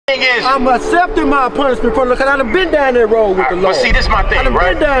I'm accepting my punishment for because I done been down that road with the Lord. But see, this is my thing, I done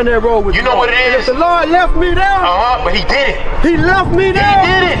right? been down that road with you know what it is? If the Lord left me there. But he did it. He left me there.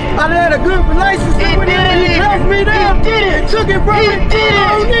 He did it. I done had a good relationship with him. He left me there. He did it. He took it from me. He did it.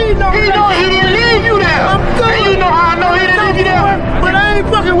 I don't need no He didn't leave you there. I'm good. And you know how I know he didn't leave you there? But I ain't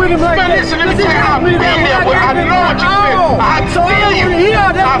fucking with him like that. Listen, let me tell you how I've been there. I know what you feel. I feel you.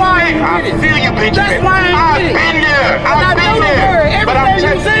 I feel you, Benjamin. That's why I've been there. I've been there. But I'm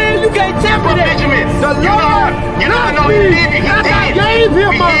telling you, you can't tell me that. Benjamin, the Lord, you know I know he did. He did. I gave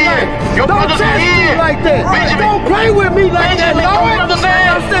him my life. Your don't brother's test here. me like that. Benjamin. Don't play with me like that, Benjamin, Lord. your brother's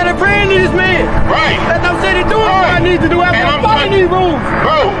here. I'm standing praying to this man. Right. Let them say they doing what I need to do. I'm following these rules.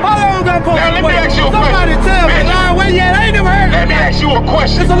 Bro. How long got posted? Now let me ask you a question. Somebody tell me, Lord, where you at? I ain't never heard. Let me ask you a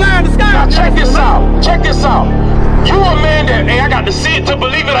question. It's a lie in the sky. Now check this out. Check this out. You a man that, hey, I got to see it to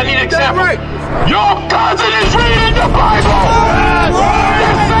believe it. I need an example. Right. Your cousin is reading the Bible.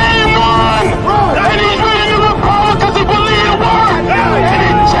 The same one. And he's reading the Bible because he believed the word. And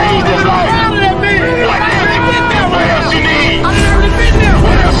it changed his life. What else you need? What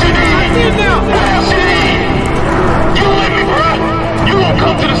else you need? What else you need? You with me, bro? You won't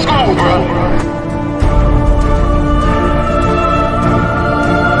come to the school, bro.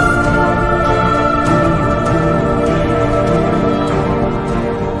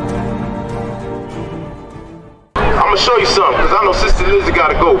 I'm gonna show you something, because I know Sister Lizzie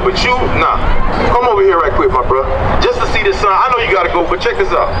gotta go, but you, nah. Come over here right quick, my bro. Just to see this sign. I know you gotta go, but check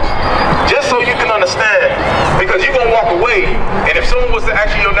this out. Just so you can understand, because you're gonna walk away, and if someone was to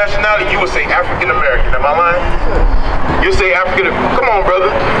ask you your nationality, you would say African American. Am I lying? You'll say African. Come on,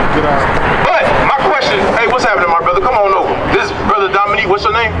 brother. But my question, hey, what's happening, my brother? Come on over. This is Brother Dominique. What's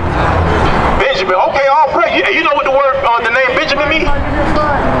your name? Benjamin. Okay, all praise. You know what the word, the name Benjamin means?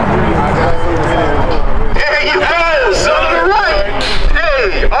 Hey, you guys, son of the right.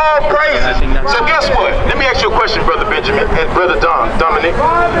 Hey, all praises. So guess what? Let me ask you a question, Brother Benjamin and Brother Dominic.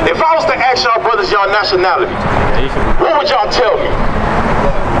 If I was to ask y'all brothers y'all nationality, what would y'all tell me?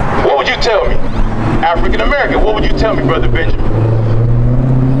 What would you tell me? African American. What would you tell me, Brother Benjamin?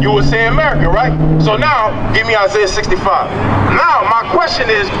 You would say American, right? So now, give me Isaiah 65. Now, my question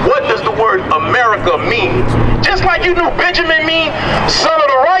is, what does the word America mean? Just like you knew Benjamin mean son of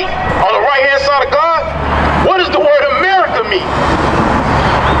the right, on the right-hand side of God, what does the word America mean?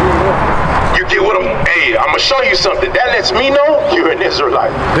 You get what hey, I'm going to show you something. That lets me know you're an Israelite.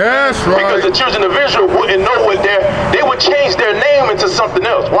 That's right. Because the children of Israel wouldn't know what they would change their name into something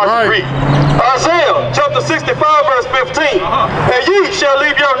else. Watch it read. Isaiah chapter 65 verse 15. And ye shall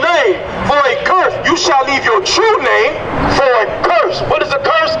leave your name for a curse. You shall leave your true name for a curse. What is a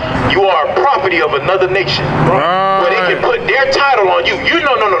curse? You are a property of another nation. Where they can put their title on you. You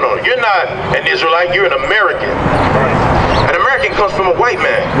no. You're not an Israelite, you're an American. An American comes from a white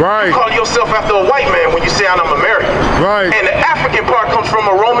man. Right. You call yourself after a white man when you say I'm American. Right. And the African part comes from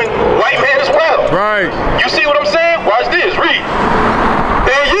a Roman white man as well. Right. You see what I'm saying? Watch this, read.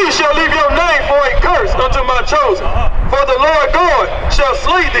 And ye shall leave your name for a curse unto my chosen. For the Lord God shall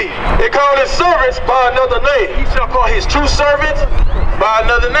slay thee, and call his servants by another name. He shall call his true servants by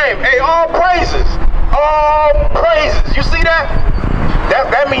another name. Hey, all praises. All praises. You see that?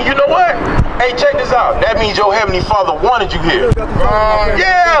 That means, you know what? Hey, check this out. That means your Heavenly Father wanted you here.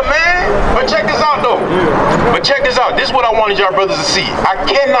 Yeah, man. But check this out, though. But check this out. This is what I wanted y'all brothers to see. I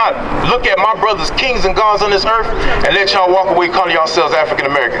cannot look at my brothers, kings and gods on this earth, and let y'all walk away calling yourselves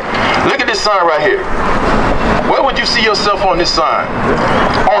African American. Look at this sign right here. Where would you see yourself on this sign?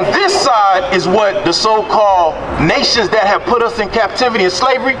 On this side is what the so-called nations that have put us in captivity and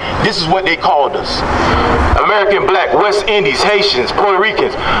slavery, this is what they called us. American Black, West Indies, Haitians, Puerto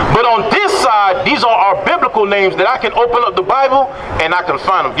Ricans. But on this side, these are our biblical names that I can open up the Bible and I can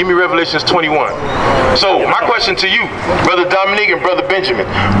find them. Give me Revelations 21. So my question to you, Brother Dominique and Brother Benjamin,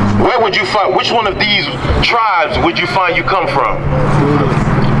 where would you find, which one of these tribes would you find you come from?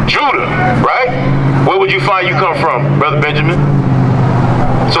 Judah, right? Where would you find you come from, Brother Benjamin?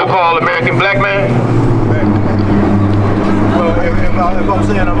 So-called American black man? Well, if I'm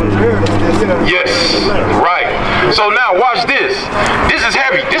saying I'm a Jew, yes, right. So now watch this. This is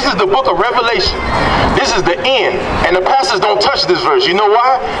heavy. This is the book of Revelation. This is the end. And the pastors don't touch this verse. You know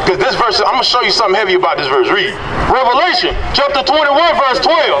why? Because this verse, I'm going to show you something heavy about this verse. Read. Revelation chapter 21 verse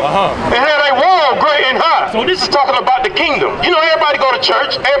 12. It had a wall great and high. So this is talking about the kingdom. You know, everybody go to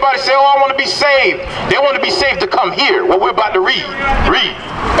church. Everybody say, oh, I want to be saved. They want to be saved to come here. What we're about to read. Read.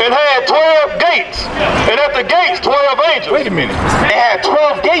 It had 12 gates. And at the gates, 12 angels. Wait a minute. They had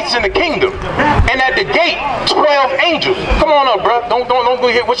 12 gates in the kingdom. And at the gate, 12 angels. Come on up, bro. Don't go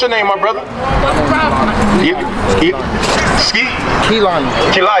here. What's your name, my brother?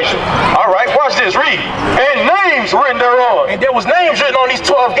 Elijah. All right, watch this. Read. And names written thereon. And there was names written on these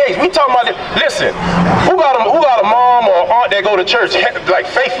 12 gates. We talking about it. Listen, who got a mom or aunt that go to church like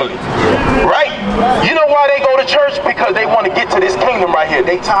faithfully? Right? You know why they go to church? Because they want to get to this kingdom right here.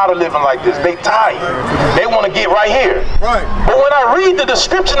 They tired of living like this. They tired. They want to get right here. Right. But when I read the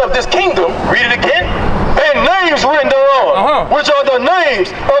description of this kingdom, read it again. And names written thereon, which are the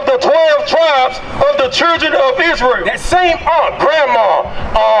names of the 12 tribes of the children of Israel. That same aunt, Grandma,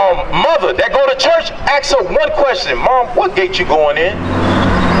 mother that go to church, ask her one question. Mom, what gate you going in?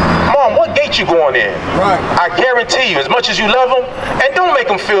 Mom, what gate you going in? Right. I guarantee you, as much as you love them, and don't make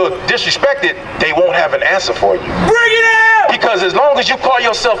them feel disrespected, they won't have an answer for you. bring it out! Because as long as you call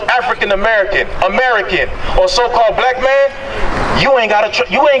yourself African American, or so-called black man, you ain't got a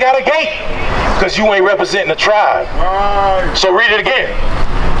gate, because you ain't representing the tribe. Right. So read it again.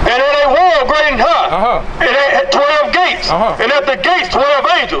 And at a wall great and high, and it had 12 gates, and at the gates 12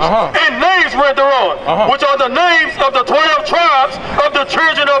 angels, and names written thereon, which are the names of the 12 tribes of the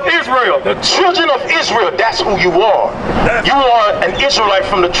children of Israel. The children of Israel, that's who you are. You are an Israelite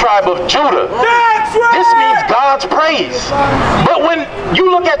from the tribe of Judah. That's right! This means God's praise. But when you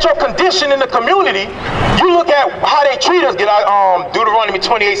look at your condition in the community, you look at how they treat us. Deuteronomy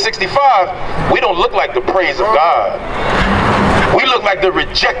 28:65, we don't look like the praise of God. We look like the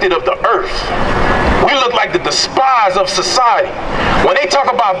rejected of the earth. We look like the despised of society. When they talk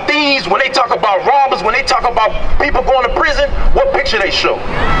about thieves, when they talk about robbers, when they talk about people going to prison, what picture they show?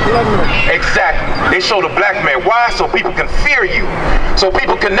 Exactly. They show the black man. Why? So people can fear you. So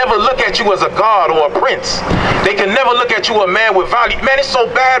people can never look at you as a god or a prince. They can never look at you a man with value. Man, it's so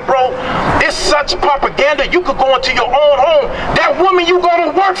bad, bro. It's such propaganda. You could go into your own home. That woman you go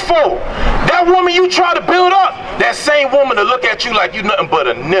to work for, that woman you try to build up, that same woman to look at you like you nothing but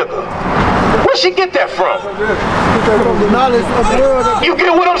a nigga. Where'd she get that from? You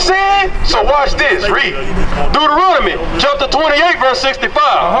get what I'm saying? So watch this. Read. Deuteronomy chapter 28 verse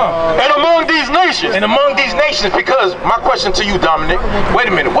 65. And among these nations. And among these nations, because my question to you, Dominic, wait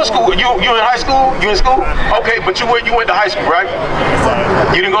a minute. What school? You in high school? You in school? Okay, but you went to high school, right?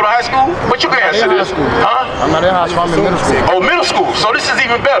 You didn't go to high school? But you can answer this. Huh? I'm not in high school, I'm in middle school. Oh, middle school. So this is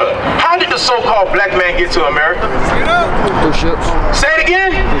even better. How did the so-called black man get to America? Through ships. Say it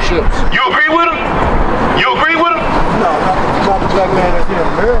again. Through ships. You agree with him? You agree with him? No, not the black man that's here in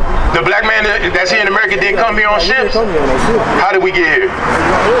America. The black man that's here in America didn't come here on ships? How did we get here?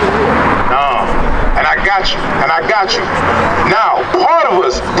 No. And I got you. And I got you. Now, part of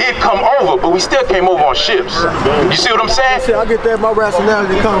us did come over, but we still came over on ships. You see what I'm saying? I get that my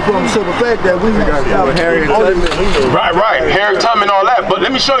rationality comes from the simple fact that we got Harry Tubman. Right. Harry Tubman and all that. But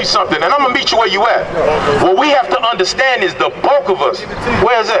let me show you something, and I'm going to meet you where you at. What we have to understand is the bulk of us.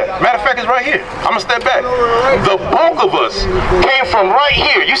 Where is that? Matter of fact, it's right here. I'm going to step back. The bulk of us came from right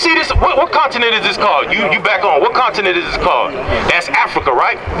here. You see this? What continent is this called? You back on. What continent is this called? That's Africa,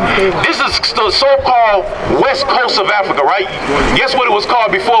 right? This is the so-called west coast of Africa, right? Guess what it was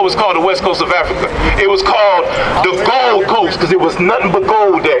called before it was called the west coast of Africa? It was called the Gold Coast because it was nothing but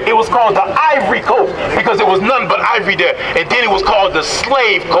gold there. It was called the Ivory Coast because it was nothing but ivory there. And then it was called the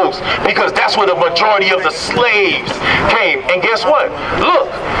Slave Coast because that's where the majority of the slaves came. And guess what? Look,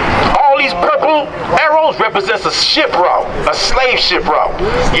 all these purple arrows represents a ship route, a slave ship route.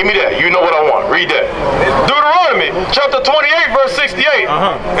 Give me that. You know what I want. Read that. Deuteronomy chapter 28 verse 68.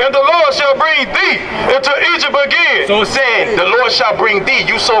 And the Lord shall bring thee into Egypt again. So it's saying the Lord shall bring thee,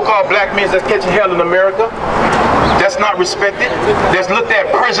 you so-called black men that's catching hell in America, that's not respected, that's looked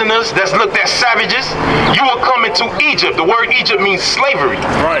at prisoners, that's looked at savages. You will come into Egypt. The word Egypt means slavery.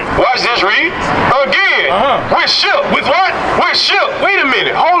 Right. Watch this, read. Again, with ship. With what? With ship. Wait a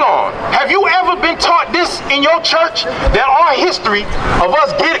minute. Hold on. Have you ever been taught this in your church? That our history of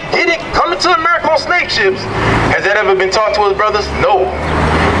us coming to America on slave ships, has that ever been taught to us, brothers? No.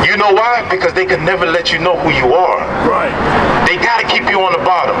 You know why? Because they can never let you know who you are. Right. They gotta keep you on the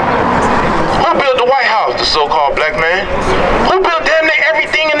bottom. Who built the White House? The so-called black man. Who built damn near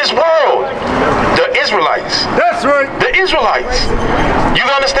everything in this world? The Israelites. That's right. The Israelites. You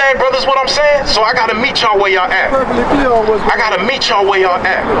understand, brothers, what I'm saying? So I gotta meet y'all where y'all at. I gotta meet y'all where y'all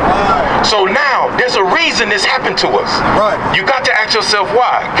at. So now, there's a reason this happened to us. Right. You got to ask yourself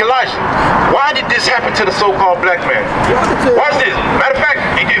why. Elijah, why did this happen to the so-called black man? Watch this. Matter of fact,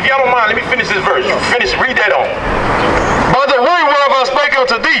 If y'all don't mind, let me finish this verse. Read that on. By the way whereof I spake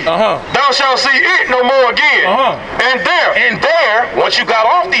unto thee, thou shalt see it no more again. And there, once you got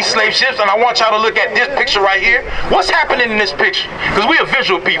off these slave ships, and I want y'all to look at this picture right here. What's happening in this picture? Because we are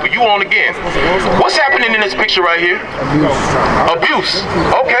visual people. You on again. What's happening in this picture right here? Abuse.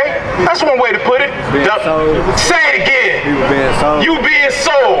 Okay, that's one way to put it. Say it again. You being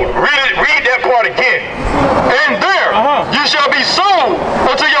sold. Read that part again. And there, you shall be sold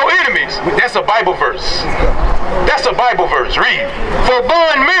unto your enemies. That's a Bible verse. That's a Bible verse. Read. For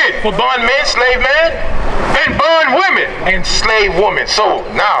bondmen. For bondmen, slave man. And bond women. And slave woman. So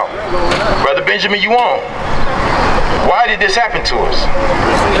now, Brother Benjamin, you on. Why did this happen to us?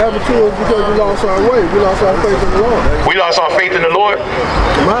 It happened to us because we lost our way. We lost our faith in the Lord. We lost our faith in the Lord?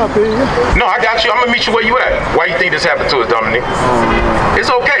 In my opinion. No, I got you. I'm going to meet you where you at. Why you think this happened to us, Dominic? It's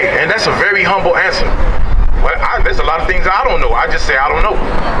okay. And that's a very humble answer. But there's a lot of things I don't know. I just say I don't know.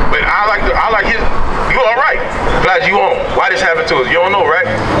 But I like his. You all right? Glad you on. Why this happened to us? You don't know, right?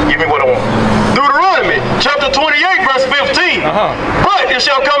 Give me what I want. Deuteronomy chapter 28 verse 15. But it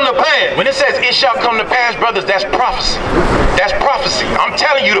shall come to pass. When it says it shall come to pass, brothers, that's prophecy. That's prophecy. I'm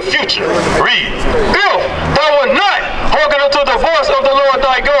telling you the future. Read. If thou wilt not hearken unto the voice of the Lord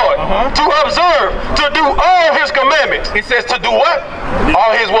thy God, to observe, to do all his commandments. It says to do what?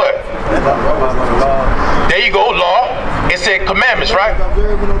 All his what? There you go, law. It said commandments, right?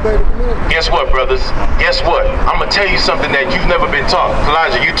 Guess what, brothers? Guess what? I'm going to tell you something that you've never been taught.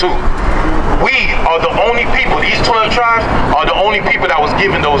 Elijah, you too. We are the only people, these 12 tribes are the only people that was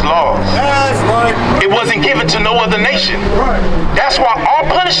given those laws. It wasn't given to no other nation. That's why our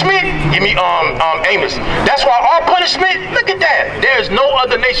punishment, give me Amos. That's why our punishment, look at that. There's no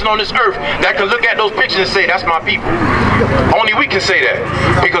other nation on this earth that can look at those pictures and say, that's my people. Only we can say that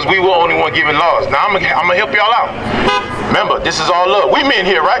because we were the only one giving laws. Now I'm gonna help y'all out. Remember, this is all love. We men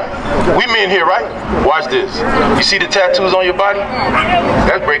here, right? We men here, right? Watch this. You see the tattoos on your body?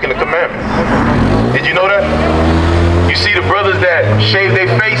 That's breaking the commandment. Did you know that? You see the brothers that shave their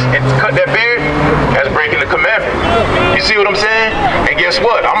face and cut their beard? That's breaking the commandment. You see what I'm saying? And guess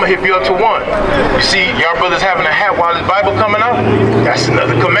what? I'm gonna hit you up to one. You see y'all brothers having a hat while this Bible coming out? That's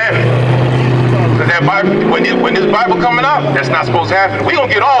another commandment. That Bible, when this Bible coming out, that's not supposed to happen. We gonna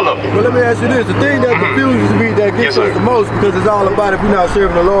get all of it. Well, let me ask you this: the thing that confuses me, that gets us the most, because it's all about if you're not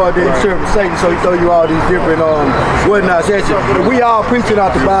serving the Lord, then you're serving Satan. So he throw you all these different whatnots at you. We all preaching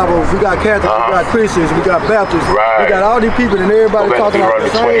out the Bible. We got Catholics, we got Christians, we got Baptists, we got all these people, and everybody talking about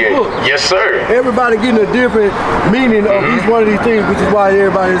the same book. Yes, sir. Everybody getting a different meaning of each one of these things, which is why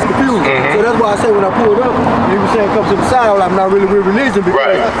everybody is confused. So that's why I say when I pulled up, and he was saying come to the side, I'm not really with religion,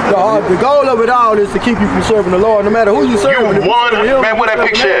 because the goal of it all is to keep you from serving the Lord, no matter who you serve. Man, where that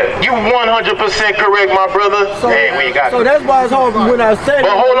picture at? You 100% correct, my brother. So, hey, we got so that's why it's hard when I say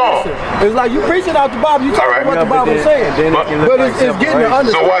But hold on. It's like you preaching out the Bible, you talking what the Bible is saying. But it's getting to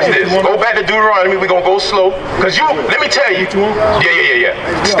understand. So watch this. Go back to Deuteronomy. We're going to go slow. Because let me tell you. Yeah.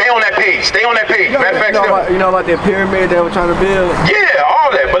 Stay on that page. Stay on that page. Matter of fact, you know about that pyramid that we're trying to build? Yeah, all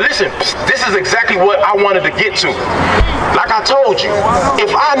that. But listen, this is exactly what I wanted to get to. Like I told you,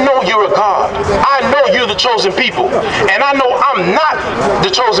 if I know you're a God, I know you're the chosen people, and I know I'm not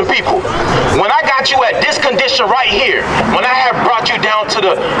the chosen people. When I got you at this condition right here, when I have brought you down to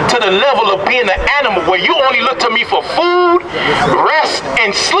the level of being an animal where you only look to me for food, rest,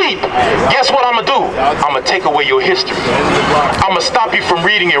 and sleep, guess what I'm gonna do? I'm gonna take away your history. I'm gonna stop you from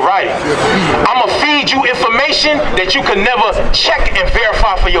reading and writing. I'm gonna feed you information that you can never check and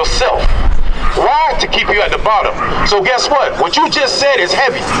verify for yourself. Why? To keep you at the bottom. So guess what? What you just said is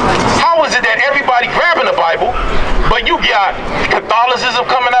heavy. How is it that everybody grabbing the Bible, but you got Catholicism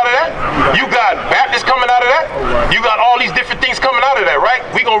coming out of that? You got Baptists coming out of that? You got all these different things coming out of that, right?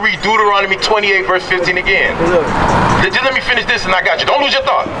 We're going to read Deuteronomy 28 verse 15 again. Just let me finish this and I got you. Don't lose your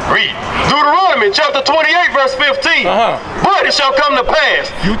thought. Read. Deuteronomy chapter 28 verse 15. But it shall come to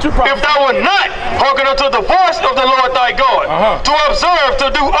pass, if thou wilt not hearken unto the voice of the Lord thy God, to observe, to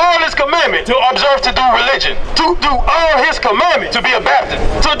do all his commandments, To observe, to do religion. to do all his commandments, To be a Baptist.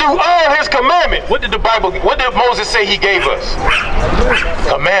 to do all his commandments. What did Moses say he gave us?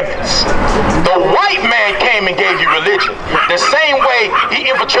 Commandments. The white man came and gave you religion. The same way he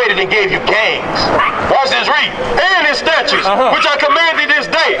infiltrated and gave you gangs. Watch this, read. And his statutes, which I command thee this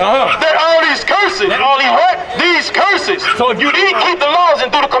day, that all these curses, All these what? these curses, So if you didn't keep the laws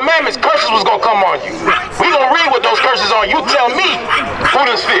and do the commandments, curses was going to come on you. We going to read what those curses are. You tell me who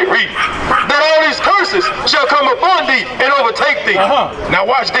this fit. Read. that all these curses shall come upon thee and overtake thee. Now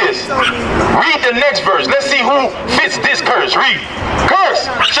watch this. Read the next verse. Let's see who fits this curse. Read. Curse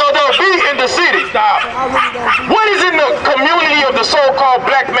shall thou be in the city. Stop. What is in the community of the the so-called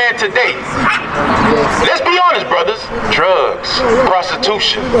black man today? Let's be honest, brothers. Drugs,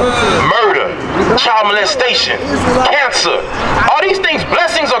 prostitution, murder, child molestation, cancer. Are these things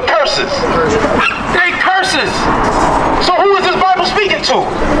blessings or curses? They curses. So who is this Bible speaking to?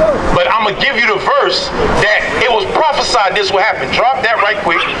 But I'm going to give you the verse that it was prophesied this will happen. Drop that right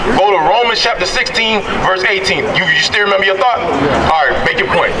quick. Go to Romans chapter 16, verse 18. You still remember your thought? All right, make your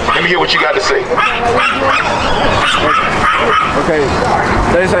point. Let me hear what you got to say. Okay,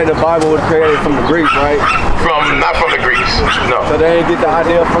 they say the Bible was created from the Greeks, right? Not from the Greeks, no. So they didn't get the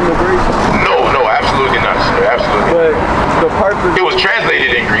idea from the Greeks? No, absolutely not, sir. Absolutely. But the purpose... It was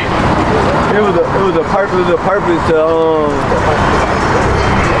translated in Greek. It was a purpose to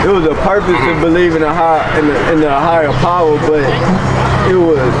believe in a higher power, but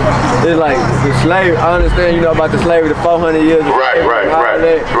it's like the slave. I understand, you know, about the slavery, the 400 years. Right. It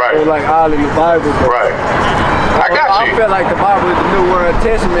was like all in the Bible. Right. I got you. I feel like the Bible is the New World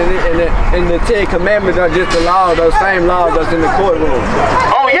Testament, and the 10 Commandments are just the laws, those same laws that's in the courtroom.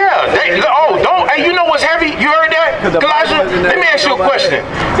 Oh yeah. Hey, you know what's heavy? You heard that? Elijah, let me ask you a question.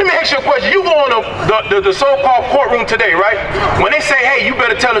 You go on the so-called courtroom today, right? When they say, hey, you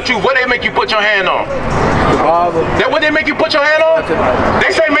better tell the truth, what they make you put your hand on? The Bible. That what they make you put your hand on? They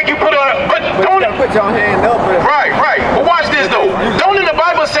say make you put but don't put your hand up. Right. But watch this though. Don't in the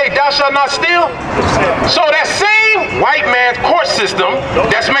Bible say thou shalt not steal? So that same white man's court system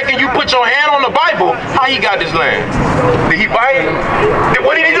that's making you put your hand on the Bible, how he got this land? Did he buy it?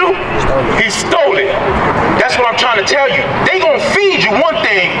 What did he do? He stole it. That's what I'm trying to tell you. They gonna feed you one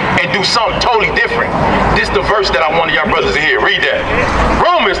thing and do something totally different. This is the verse that I wanted y'all brothers to hear. Read that.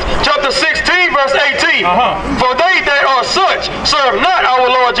 Romans chapter 16, verse 18. For they that are such serve not our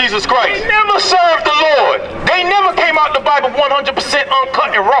Lord Jesus Christ. They never served the Lord. They never came out the Bible 100%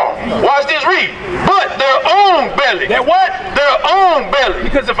 uncut and raw. Watch this, read. But their own belly. Their what? Their own belly.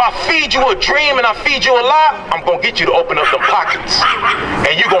 Because if I feed you a dream and I feed you a lie, I'm going to get you to open up the pockets.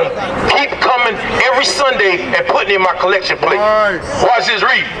 And you're going to keep coming every Sunday and putting in my collection plate. Watch this,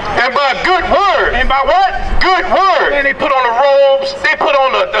 read. And by good word. And by what? Good word. And they put on the robes. They put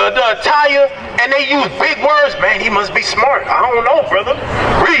on the attire. And they use big words. Man, he must be smart. I don't know, brother.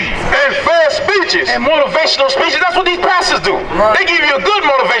 Read. And fair speeches. And motivational speeches. That's what these pastors do. They give you a good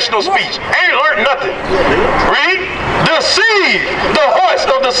motivational speech. Ain't learned nothing. Read. Deceive the hearts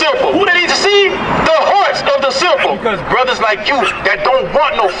of the simple. Who did he deceive? The hearts of the simple. Because brothers like you that don't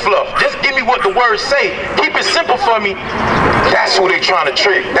want no fluff. Just give me what the words say. Keep it simple for me. That's who they trying to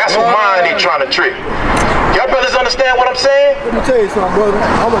trick. That's who mine they trying to trick. Y'all brothers understand what I'm saying? Let me tell you something, brother.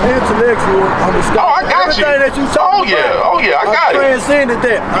 I'm an intellectual. I'm a scholar. Oh, I got you. That you talk I got it. I transcended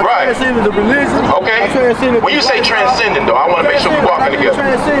that. I transcended the religion. Okay. I transcended when you say transcending, though, I want to make sure we walking together.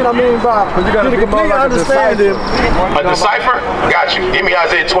 Transcend, I mean by get a complete understanding. A decipher? Got you. Give me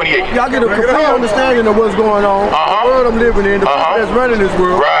Isaiah 28. Y'all get a complete understanding of what's going on. The world I'm living in, the people that's running this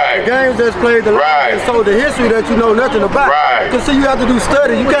world. Right. The games that's played, the life that's told, the history that you know nothing about. Right. Because see, you have to do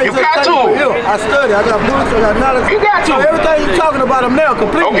study. You can't just take it for ill. I study. I got books. I got knowledge. You got to. So everything you're talking about, I'm now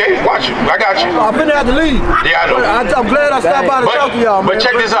completely. Okay, watch you. I got you. I'm finna have to leave. Yeah, I know. I'm glad I stopped by to talk to y'all, man. But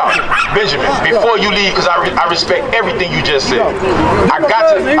check this out, Benjamin. Before you leave, because I respect everything you just said. I know.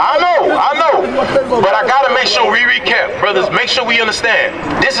 But I got to make sure we recap. Brothers, make sure we understand.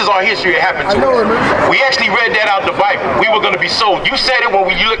 This is our history. It happened to us. We actually read that out the Bible. We were going to be sold. You said it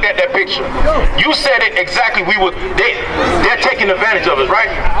when you looked at that picture. You said it exactly. They're taking advantage of us, right?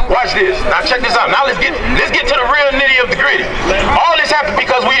 Watch this. Now check this out. Now let's get to the real nitty of the gritty. All this happened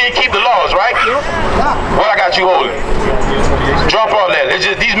because we didn't keep the laws, right? What I got you holding? Drop all that. It's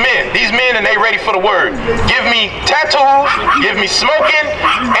just these men, and they ready for the word. Give me tattoos, give me smoking,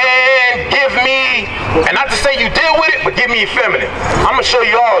 and give me, and not to say you deal with it, but give me feminine. I'm gonna show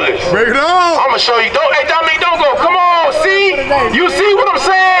you all this. Break it on. I'm gonna show you. Hey, Dominic, don't go. Come on, see? You see what I'm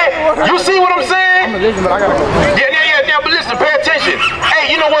saying? You see what I'm saying? Yeah, but listen, pay attention.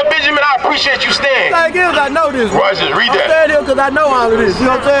 Hey, you know what, Benjamin? I appreciate you staying. Like this, I know this. Right, just read that. I'm staying here because I know all of this. You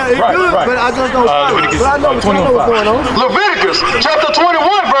know what I'm saying? It's good, but I just don't know. But I know what's going on. Leviticus chapter 21,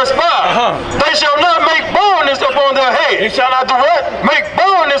 verse 5. They shall not make boldness upon their head. They shall not do what? Make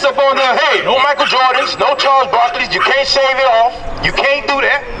boldness upon their head. No Michael Jordans, no Charles Barkley's. You can't shave it off. You can't do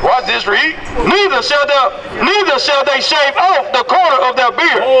that. Watch this, read. Neither shall they shave off the corner of their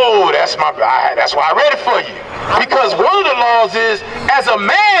beard. Oh, that's why I read it for you. Because one of the laws is, as a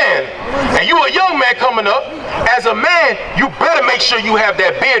man, and you a young man coming up, as a man, you better make sure you have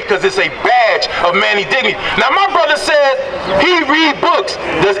that beard because it's a badge of manly dignity. Now, my brother said he read books.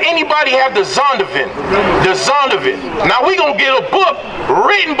 Does anybody have the Zondervan? The Zondervan. Now, we're going to get a book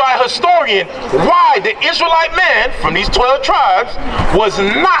written by a historian why the Israelite man from these 12 tribes was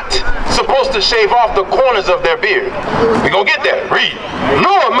not supposed to shave off the corners of their beard. We're going to get that. Read.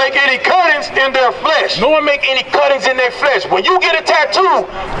 Nor make any cuttings in their flesh. Nor make any cuttings in their flesh. When you get a tattoo,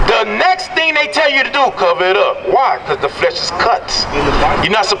 the next thing they tell you to do, cover it up. Why? Because the flesh is cut.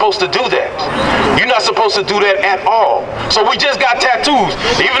 You're not supposed to do that. You're not supposed to do that at all. So we just got tattoos.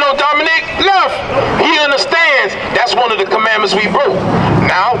 Even though Dominic left, he understands that's one of the commandments we broke.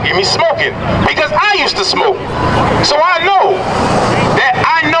 Now, give me smoking. Because I used to smoke. So I know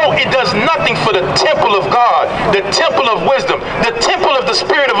it does nothing for the temple of God, the temple of wisdom, the temple of the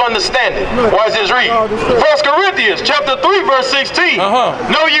spirit of understanding. Why is this read? 1 Corinthians chapter 3 verse 16.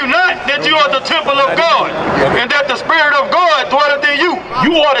 Know you not that you are the temple of God, and that the spirit of God dwelleth in you.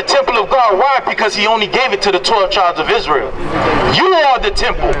 You are the temple of God. Why? Because he only gave it to the 12 tribes of Israel. You are the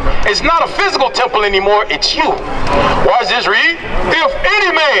temple. It's not a physical temple anymore, it's you. Why is this read? If any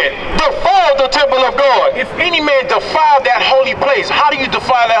man defile the temple of God. If any man defile that holy place, how do you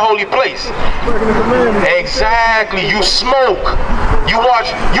defile that holy place? Exactly. You smoke. You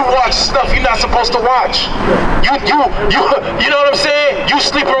watch stuff you're not supposed to watch. You know what I'm saying? You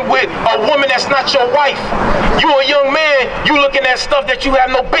sleeping with a woman that's not your wife. You a young man, you looking at stuff that you have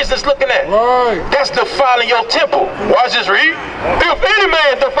no business looking at. Right. That's defiling your temple. Why is this read? If any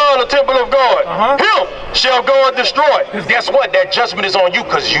man defile the temple of God, him shall God destroy. Because guess what? That judgment is on you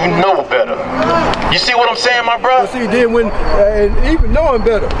because you know better. You see what I'm saying, my brother? See, then when, even knowing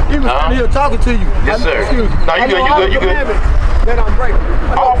better, even sitting here talking to you. Yes, sir. No, you good. That I'm breaking.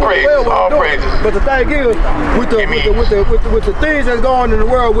 All praises. But the thing is, with the things that's going on in the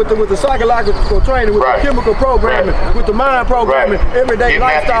world, with the psychological training, with the chemical programming, with the mind programming, everyday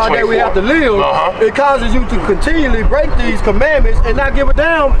lifestyle that we have to live, it causes you to continually break these commandments and not give a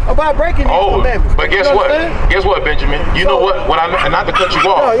damn about breaking these commandments. But guess what? Guess what, Benjamin? You know what? And not to cut you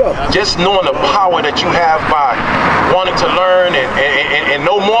off, just knowing the power that you have by wanting to learn and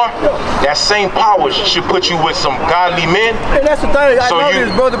know more, that same power should put you with some godly men. And that's the thing. I know this,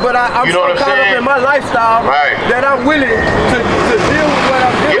 brother, but I'm so caught up in my lifestyle that I'm willing to deal with what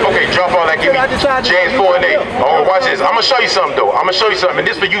I'm doing. Okay, drop all that. Give me James 4 and 8. Oh, watch this. I'm going to show you something, though. I'm going to show you something, and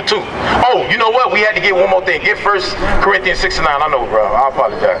this for you, too. Oh, you know what? We had to get one more thing. Get 1 Corinthians 6 and 9. I know, bro. I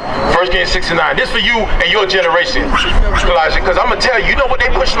apologize. 1 Corinthians 6 and 9. This for you and your generation, Elijah, because I'm going to tell you, you know what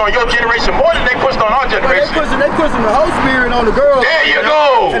they pushing on your generation more than they pushed on our generation? They pushing the whole spirit on the girls. There you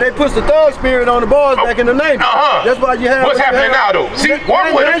go. And they push the thug spirit on the boys back in the 90s. That's why you have... What's happening now, though? See,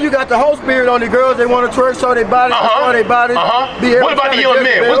 walk with it. You got the whole spirit on the girls. They want to twerk, show their bodies, show their bodies. What about the young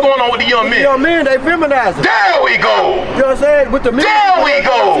men? What's going on with the young men? The young men, they feminizing. There we go. You know what I'm saying? With the men. There we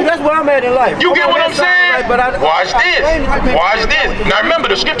go. See, that's where I'm at in life. You get what I'm saying? Watch this. Watch this. Now remember,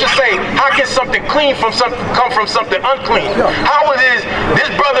 the scriptures say, how can something clean come from something unclean? How it is this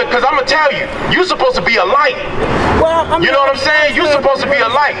brother? Because I'm gonna tell you, you're supposed to be a light. Well, you know what I'm saying? You're supposed to be a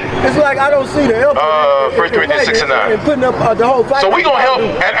light. It's like I don't see the help. 1 Corinthians 6 and 9. And putting up the whole fight. So we gonna help,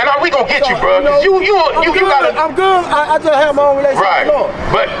 and we gonna get you, bro. You gotta. I'm good. I just have my own relationship with the Lord.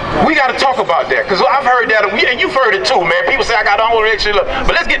 But we gotta talk about that because I've heard that, and you've heard it too, man. People say I got my own relationship,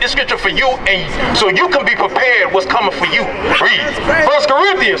 but let's get this scripture for you, and so you can be prepared what's coming for you. Read 1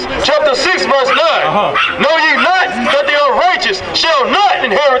 Corinthians chapter 6 verse 9. Know ye not that the unrighteous shall not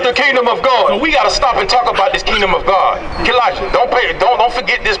inherit the kingdom of God? So we gotta stop and talk about this kingdom of God. Elijah, don't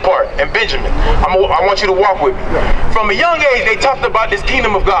forget this part. And Benjamin, I want you to walk with me. From a young age, they talked about this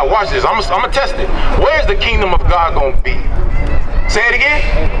kingdom of God. Watch this. I'm gonna test it. Where's the kingdom of God gonna be? Say it again.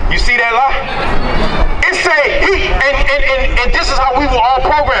 You see that lie? It say and this is how we were all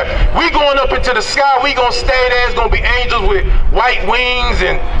programmed. We going up into the sky. We gonna stay there. It's gonna be angels with white wings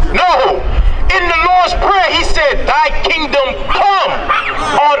and no. In the Lord's Prayer, he said, thy kingdom come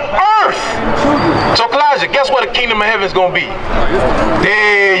on earth. So, Elijah, guess what the kingdom of heaven is going to be?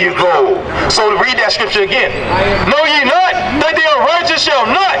 There you go. So, read that scripture again. Know ye not that the unrighteous shall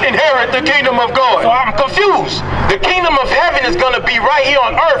not inherit the kingdom of God? So, I'm confused. The kingdom of heaven is going to be right here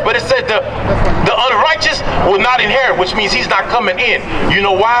on earth, but it said the unrighteous will not inherit, which means he's not coming in. You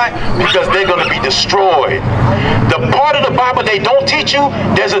know why? Because they're going to be destroyed. The part of the Bible they don't teach you,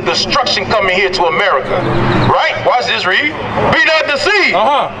 there's a destruction coming here to America. Right? Watch this, read. Be not deceived,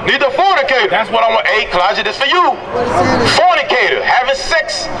 neither fornicate. That's what I want. Hey, Elijah, this for you. Fornicator, having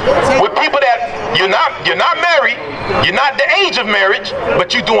sex with people that you're not married, you're not the age of marriage,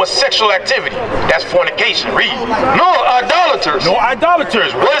 but you're doing sexual activity. That's fornication. Read. No idolaters. No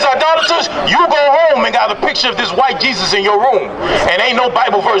idolaters. What is idolaters? You go home and got a picture of this white Jesus in your room, and ain't no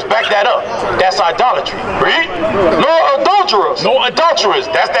Bible verse back that up. That's idolatry. Read. No adulterers. No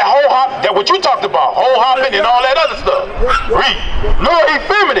adulterers. That's that whole hop, that what you talked about, whole hopping and all that other stuff. Read. No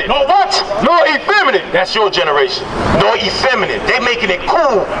effeminate. No what? No effeminate. That's your generation. No effeminate. They making it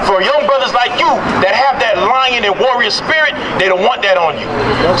cool for young brothers like you that have that lion and warrior spirit. They don't want that on you.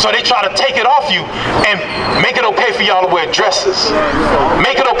 So they try to take it off you and make it okay for y'all to wear dresses.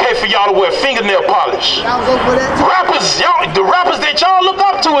 Make it okay for y'all to wear fingernail polish. Rappers, y'all, the rappers that y'all look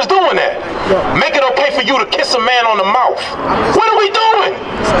up to is doing that. Make it okay for you to kiss a man on the mouth. What are we doing?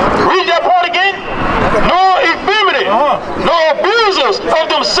 Read that part again. No effeminate. No abusers of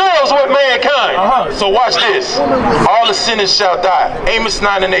themselves with mankind. So watch this. All the sinners shall die. Amos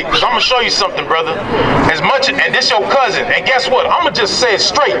 9 and 8. Because I'm going to show you something, brother. As much, and this your cousin. And guess what? I'm going to just say it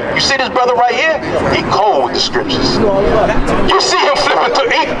straight. You see this brother right here? He cold with the scriptures. You see him flipping through.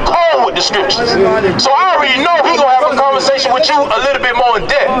 He cold with the scriptures. So I already know he going to have a conversation with you a little bit more in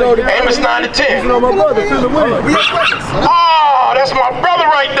depth. Amos 9 and 10. Oh, that's my brother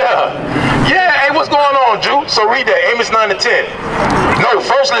right there. Yeah, hey, what's going on, Drew? So read that, Amos 9 and 10. No,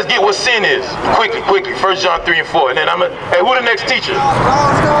 first let's get what sin is. Quickly. 1 John 3 and 4. And then hey, who the next teacher?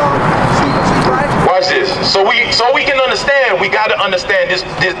 Watch this. So we can understand, we got to understand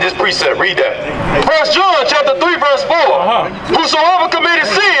this precept. Read that. 1 John chapter 3 verse 4. Whosoever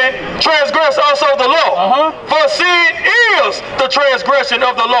committed sin, transgress also the law. For sin is the transgression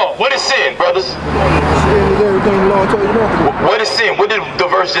of the law. What is sin, brothers? What is sin? What did the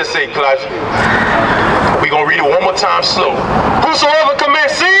verse just say, Colossians? We're going to read it one more time slow. Whosoever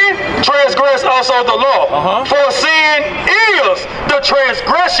commits sin, transgress also the law. For sin is the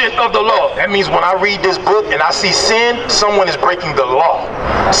transgression of the law. That means when I read this book and I see sin, someone is breaking the law.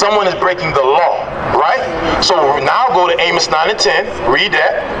 Someone is breaking the law, right? So now go to Amos 9 and 10. Read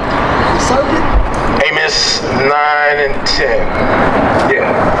that. Amos 9 and 10.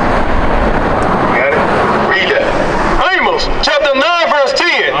 Yeah. Got it? Read that. Amos chapter 9 verse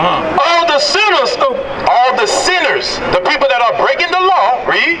 10. All the sinners, the people that are breaking the law,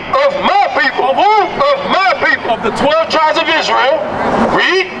 read, of my people, of whom? Of my people, of the 12 tribes of Israel,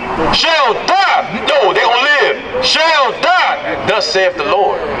 read, shall die. No, they gonna live. Shall die. Thus saith the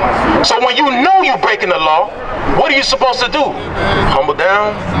Lord. So when you know you're breaking the law, what are you supposed to do? Humble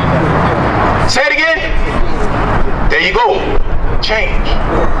down. Say it again. There you go. Change,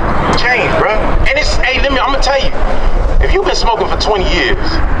 bro. And it's, hey, I'm gonna tell you, if you've been smoking for 20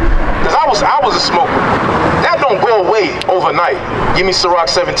 years, because I was a smoker, that don't go away overnight. Give me Sirach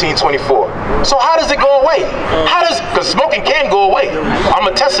 17:24. So how does it go away? Because smoking can go away. I'm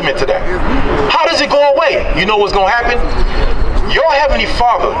a testament to that. How does it go away? You know what's gonna happen? Your Heavenly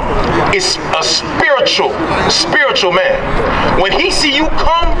Father is a spiritual man. When he see you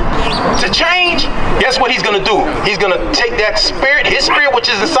come to change, guess what he's gonna do? He's gonna take that spirit, his spirit which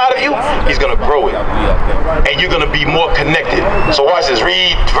is inside of you, he's gonna grow it. And you're gonna be more connected. So watch this,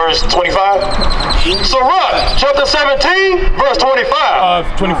 read verse 25. Sirach chapter 17, verse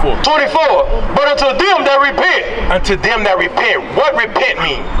 25. 24. But unto them that repent. Unto them that repent. What repent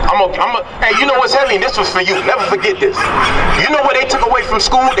mean? Hey, you know what's happening? This was for you. Never forget this. You know what they took away from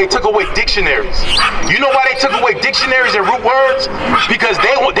school? They took away dictionaries. You know why they took away dictionaries and root words? Because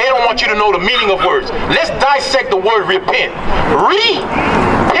they don't want you to know the meaning of words. Let's dissect the word repent.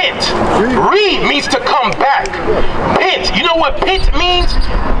 Repent. Re means to come back. Pent. You know what pent means?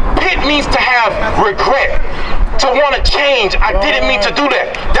 Pent means to have regret. To want to change. I didn't mean to do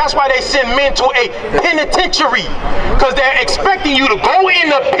that. That's why they send men to a penitentiary. Because they're expecting you to go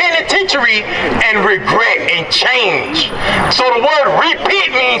in the penitentiary and regret and change. So the word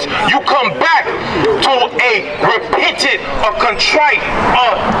repent means you come back to a repentant, a contrite,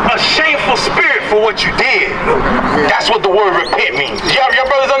 a shameful spirit for what you did. That's what the word repent means. Y'all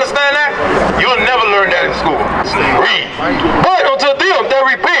brothers understand that? You'll never learn that in school. Read. But unto them that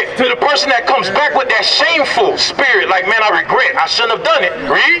repent. To the person that comes back with that shameful spirit, like, man, I regret, I shouldn't have done it.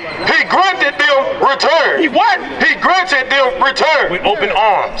 Read. He granted them return. He what? He granted them return. With open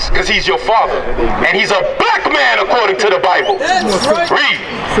arms, because he's your father. And he's a black man according to the Bible. Right. Read.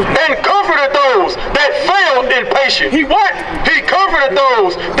 And comforted those that failed in patience. He what? He comforted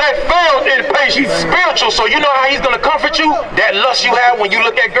those that failed in patience. He's spiritual, so you know how he's going to comfort you? That lust you have when you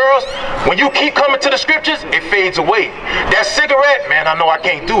look at girls, when you keep coming to the scriptures, it fades away. That cigarette, man, I know I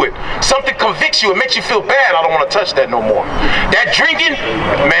can't do it. Something convicts you, it makes you feel bad. I don't want to touch that no more. That drinking,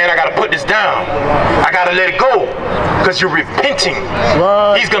 man, I got to put this down. I got gotta let it go, because you're repenting.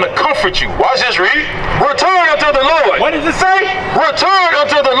 He's gonna comfort you. Watch this, read. Return unto the Lord. What does it say? Return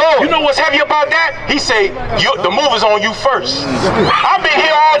unto the Lord. You know what's heavy about that? He say, the move is on you first. I've been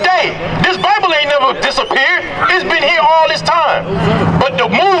here all day. This Bible ain't never disappeared. It's been here all this time. But the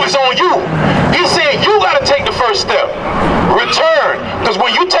move is on you. He said, you gotta take the first step. Return. Because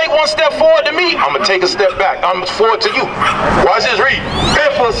when you take one step forward to me, I'm gonna take a step back. I'm forward to you. Watch this, read.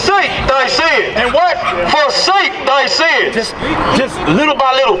 And forsake thy sin. And what? Forsake thy sin. Just little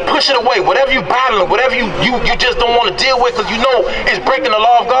by little, push it away. Whatever you battling, whatever you just don't want to deal with because you know it's breaking the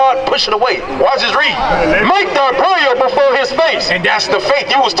law of God, push it away. Watch this, read. Make thy prayer before his face. And that's the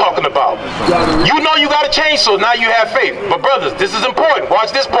faith you was talking about. You know you gotta change, so now you have faith. But brothers, this is important.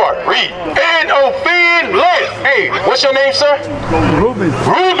 Watch this part. Read. And offend less. Hey, what's your name, sir? Reuben.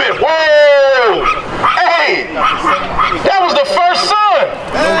 Reuben. Whoa. Hey, that was the first son.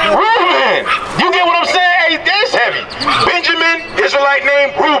 Reuben. You get what I'm saying? Hey, that's heavy. Benjamin, Israelite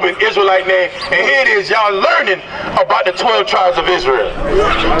name. Reuben, Israelite name. And here it is, y'all learning about the 12 tribes of Israel.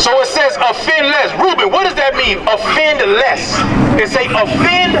 So it says offend less. Reuben, what does that mean? Offend less. It say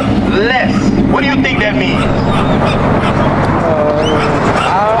offend less. What do you think that means?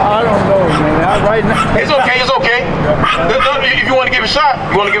 I don't know, man. Right now. It's okay, it's okay. If you want to give a shot,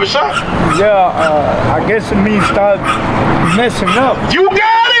 you want to give a shot? Yeah, I guess it means start messing up. You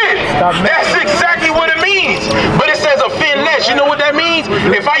got it! That's exactly what it means. But it says offend less. You know what that means?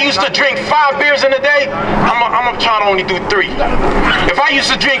 If I used to drink 5 beers in a day, I'm trying to only do 3. If I used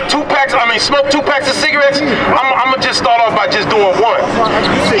to drink smoke 2 packs of cigarettes, I'm gonna just start off by just doing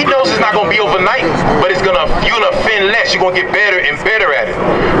 1. He knows it's not gonna be overnight, but you're gonna offend less. You're gonna get better and better at it.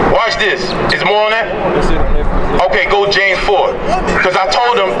 Watch this. Is more on that? Okay, go James 4. Because I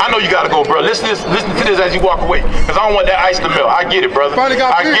told him, I know you gotta go, bro. Listen to this as you walk away. Because I don't want that ice to melt. I get it, brother. I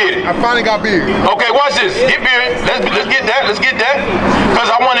get it. I finally got beer. Okay, watch this. Get beer. Let's get that. Let's get that. Because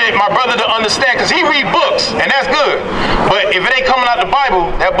I wanted my brother to understand. Because he read books, and that's good. But if it ain't coming out the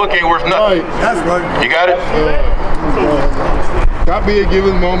Bible, that book ain't worth nothing. Right. That's right. You got it? Got beer, give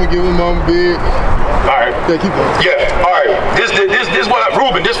his mama beer. Alright. Yeah, keep going. Yeah, alright. This what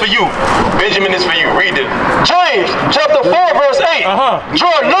Reuben, this for you. Benjamin, this for you. Read it. James chapter 4, verse 8.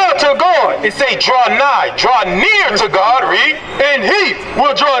 Draw nigh to God. It say draw nigh. Draw near to God, read. And he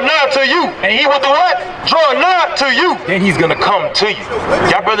will draw nigh to you. And he will do what? Draw nigh to you. Then he's gonna come to you.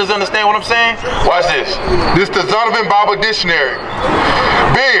 Y'all brothers understand what I'm saying? Watch this. This is the Zonovan Bible Dictionary.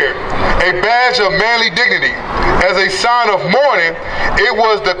 Beard, a badge of manly dignity. As a sign of mourning, it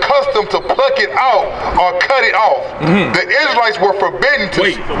was the custom to pluck it out or cut it off. The Israelites were forbidden to...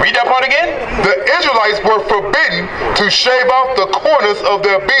 Wait, read that part again? The Israelites were forbidden to shave off the corners of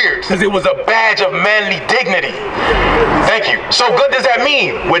their beards. Because it was a badge of manly dignity. Thank you. So what does that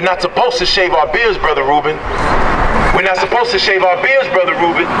mean? We're not supposed to shave our beards, Brother Reuben. We're not supposed to shave our beards, Brother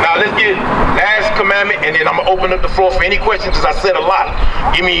Reuben. Now let's get last commandment, and then I'm going to open up the floor for any questions because I said a lot.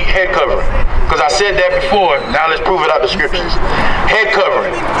 Give me head covering. Because I said that before. Now let's prove it out the scriptures. Head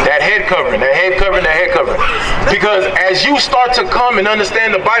covering. That head covering. That head covering. That head covering. Because as you start to come and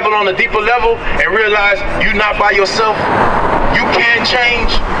understand the Bible on a deeper level and realize you're not by yourself, you can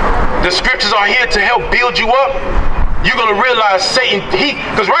change. The scriptures are here to help build you up. You're gonna realize Satan,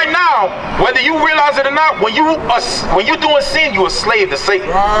 because right now, whether you realize it or not, when you're doing sin, you're a slave to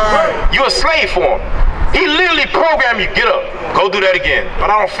Satan. You're a slave for him. He literally programmed you, get up, go do that again. But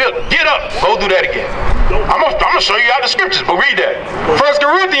I don't feel it. Get up, go do that again. I'm gonna show you out the scriptures, but read that. 1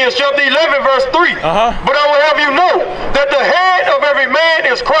 Corinthians chapter 11, verse 3. But I will have you know that the head of every man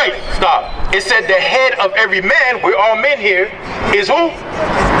is Christ. Stop. It said the head of every man, we're all men here, is who?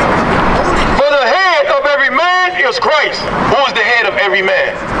 For the head of every man is Christ. Who is the head of every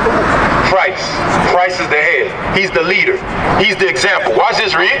man? Christ. Christ is the head. He's the leader. He's the example. Watch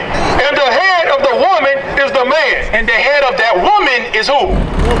this, read. And the head of the woman is the man. And the head of that woman is who?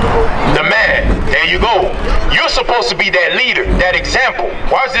 The man. There you go. You're supposed to be that leader, that example.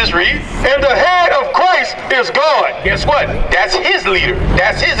 Watch this, read. And the head of Christ is God. Guess what? That's his leader.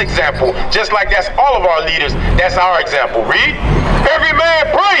 That's his example. Just like that's all of our leaders. That's our example. Read. Every man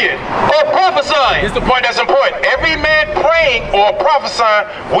praying or prophesying. Here's the point that's important. Every man praying or prophesying.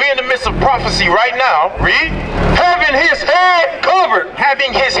 We're in the midst of prophecy right now. Read. Having his head covered.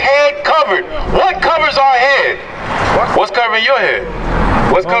 Having his head covered. What covers our head? What's covering your head?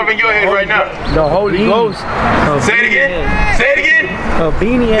 What's covering your head right now? The Holy Ghost. Say it again. Say it again. A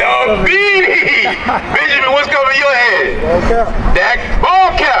beanie. The beanie. Benjamin, what's covering over your head. Okay. That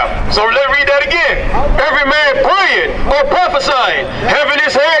all cap. So let's read that again. Every man praying or prophesying, having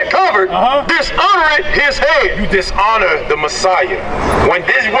his head covered, dishonoring his head. You dishonor the Messiah. When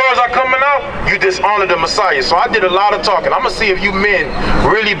these words are coming out, you dishonor the Messiah. So I did a lot of talking. I'm gonna see if you men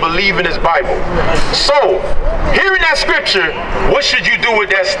really believe in this Bible. So, hearing that scripture, what should you do with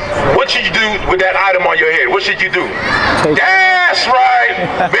that? What should you do with that item on your head? What should you do? That's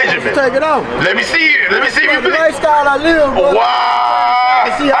right, Benjamin. Take it off. Let me see. Let me see if you The believe. lifestyle I live, bro.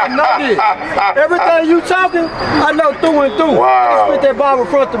 Wow. See, I know this. Everything you talking, I know through and through. Wow. I spit that Bible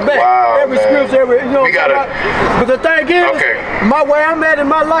front to back. Wow, every man. scripture, every, you know We what I'm gotta- talking about? But the thing is, my way I'm at in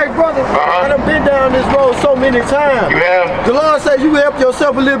my life, brother, I done been down this road so many times. You have? The Lord says you help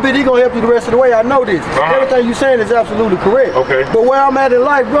yourself a little bit, He gonna help you the rest of the way. I know this. Everything you saying is absolutely correct. Okay. But where I'm at in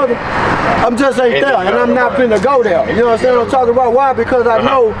life, brother, I'm just ain't there, and I'm not finna go there. You know what I'm saying? I'm talking about why? Because I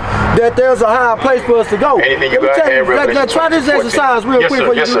know that there's a higher place for us to go. Anything you Let me got? tell you, Revelation like, try this 14. exercise real Yes, quick sir.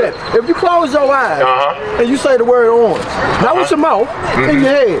 before you Yes, do sir. that. If you close your eyes and you say the word orange, not with your mouth, in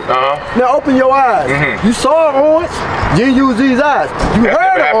your head. Now open your eyes. You saw orange, you didn't use these eyes. You heard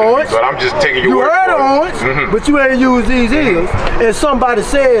Never happened to me, orange. but I'm just taking your You word heard for it. orange, but you ain't used these ears. And somebody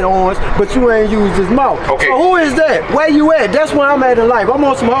said orange, but you ain't used his mouth. Okay. So who is that? Where you at? That's where I'm at in life. I'm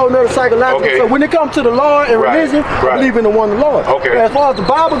on some whole nother psychological. Okay. So when it comes to the Lord and religion, I believe in the one Lord. Okay. As far as the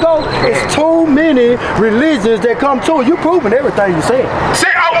Bible goes, it's too many religions that come to it. You proving everything you saying. Say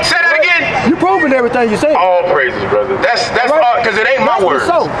that again. You proving everything you saying. All praises, brother. That's Right? all, because it ain't my That's words.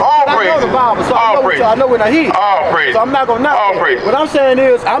 so. All I praises. know the Bible, so All praises. I know when I hear it. All praises. So I'm not gonna knock All that. praises. What I'm saying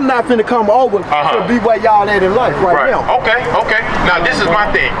is, I'm not finna come over to be where y'all at in life right now. Okay. Now this is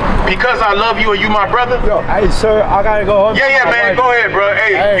my thing. Because I love you and you my brother. Yo, Hey, sir, I gotta go home. Yeah, man. Go ahead, bro.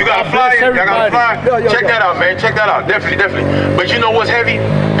 Hey, you got a God flyer? bless Y'all got a flyer? everybody. Check that out, man. Check that out. Definitely. But you know what's heavy?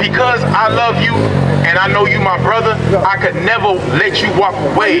 Because I love you and I know you my brother, I could never let you walk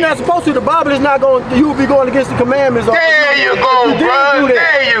away. You're not supposed to. The Bible is not going. You will be going against the commandments. There you go, bro.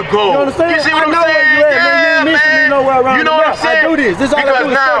 There you go. You understand? You see what I I'm know saying? where you at, man. You ain't missing me nowhere around You know the what I'm map. saying? I do this. This all I because do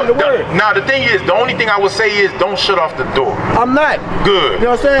is now, study the word. now the thing is, the only thing I would say is don't shut off the door. I'm not. Good. You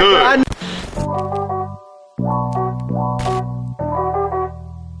know what I'm saying? Good. I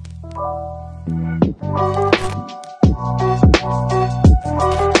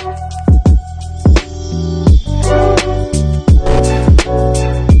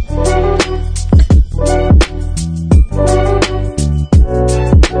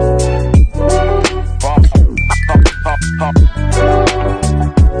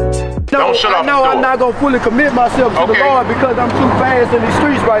Don't shut off the know door. I'm not gonna fully commit myself to the Okay. Lord because I'm too fast in these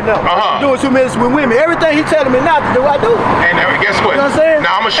streets right now. I'm doing too many with women. Everything He telling me not to do, I do. And guess what? You know what I'm saying?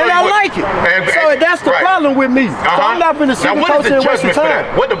 Now I'm gonna show and you I what, like it. So that's the problem with me. So I'm not finna sit Now and what coach is the and waste your judgment for time.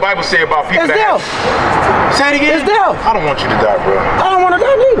 that? What the Bible say about people It's that death. Say it again? It's death. I don't want you to die, bro. I don't want to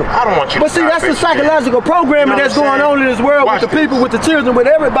die neither. I don't want you But to see, die. that's the baby. psychological programming You know that's what I'm going on saying? in this world Watch with the people, this. with the children, with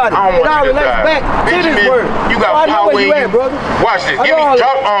everybody. I don't It want all you to relates die. back to this Benjamin, word. you got So I know power where in you you. at, brother. Watch this. I Give me know all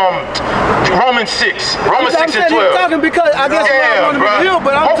drop Romans 6. Romans 6 and 12. I'm talking because I guess I want to be healed,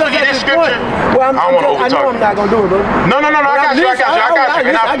 but I'm Hopefully just at this this point. scripture- Well, I I know I'm not gonna do it, brother. No, I got you.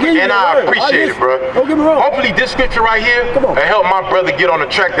 And I appreciate it, bro. Don't get me wrong. Hopefully this scripture right here will help my brother get on the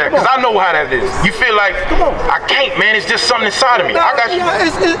track that, because I know how that is. You feel like, I can't, man, it's just something inside of me. I got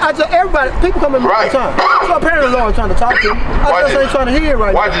you. Everybody, people come in all the time. So apparently the Lord trying to talk to me. I just ain't trying to hear it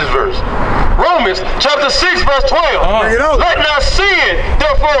right now. Watch this verse. Romans chapter 6 verse 12. Bring it up. Let not sin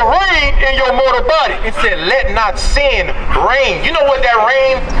therefore reign in your mortal body. It said let not sin reign. You know what that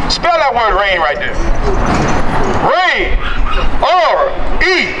reign? Spell that word reign right there. Reign.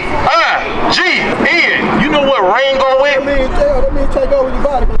 R-E-I-G-N. You know what reign go with? That means take over your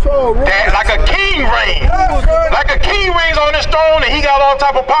body, control. Like a king reigns. Like a king reigns on his throne and he got all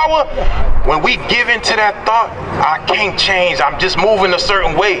type of power. When we give into that thought, I can't change. I'm just moving a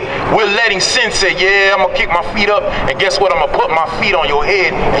certain way. We're letting sin say, yeah, I'm gonna kick my feet up, and guess what? I'm gonna put my feet on your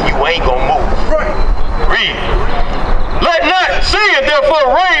head and you ain't gonna move. Read. Let not sin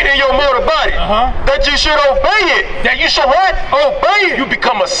therefore reign in your mortal body, that you should obey it. That you should what? Obey it. You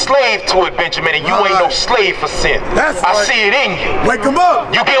become a slave to it, Benjamin, and you ain't no slave for sin. I see it in you. Wake them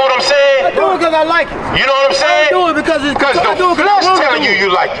up. You get what I'm saying? I do it because I like it. You know what I'm saying? I do it because it's Because the flesh telling you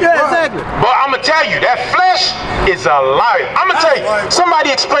like it. Yeah, exactly. But I'm going to tell you, that flesh is a liar. I'm going to tell you,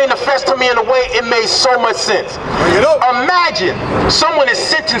 somebody explained the flesh to me in a way it made so much sense. Imagine someone is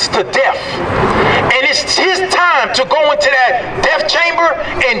sentenced to death, and it's his time to go into that death chamber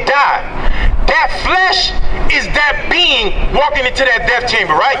and die. That flesh is that being walking into that death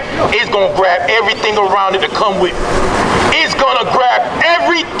chamber, right? It's going to grab everything around it to come with it. it's gonna grab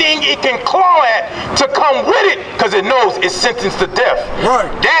everything it can claw at to come with it, because it knows it's sentenced to death. Right.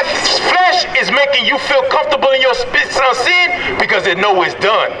 That flesh is making you feel comfortable in your sin because it knows it's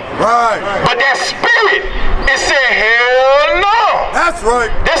done. Right. But that spirit is saying, hell no. That's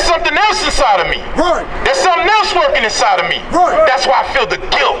right. There's something else inside of me. Right. There's something else working inside of me. Right. That's why I feel the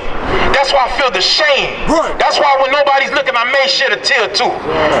guilt. That's why I feel the shame. Right. That's why when nobody's looking, I may shed a tear too.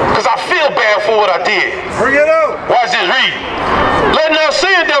 Because I feel bad for what I did. Bring it up. Watch this, read. Let not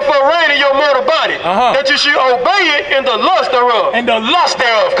sin therefore reign in your mortal body, that you should obey it in the lust thereof. And the lust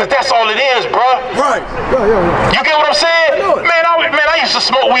thereof, because that's all it is, bruh. Right. Yeah. You get what I'm saying? Man, I used to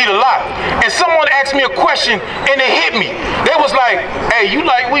smoke weed a lot. And someone asked me a question and it hit me. They was like, hey, you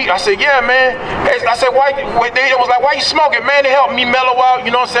like weed? I said, yeah, man. I said, why? They was like, why you smoking? Man, it helped me mellow out,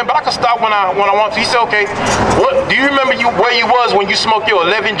 you know what I'm saying? But I can stop when I want to. He said, okay, what? Do you remember where you was when you smoked your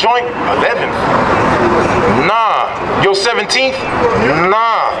 11th joint? 11th? Nah. Your 17th?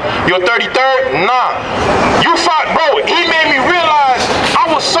 Nah. Your 33rd? Nah. You fought, bro. He made me realize I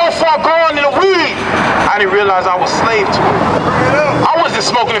was so far gone in the weed. I didn't realize I was slave to it. I wasn't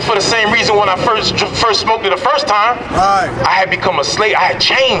smoking it for the same reason when I first smoked it the first time. Right. I had become a slave. I had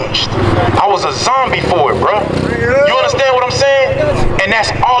changed. I was a zombie for it, bro. You understand what I'm saying? And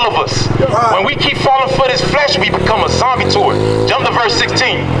that's all of us. Right. When we keep falling for this flesh, we become a zombie to it. Jump to verse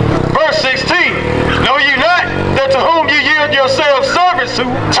 16. Verse 16. Know ye not that to whom you yield yourselves servants to?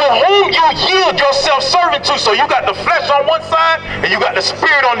 To whom you yield yourself servant to. So you got the flesh on one side and you got the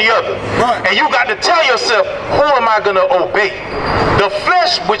spirit on the other. Right. And you got to tell yourself, who am I going to obey? The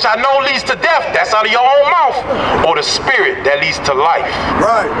flesh, which I know leads to death, that's out of your own mouth. Or the spirit that leads to life.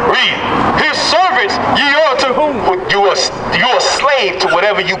 Right. Read. His servants ye are to whom? You're a slave to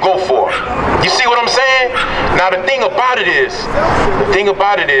whatever you go for. You see what I'm saying? Now the thing about it is,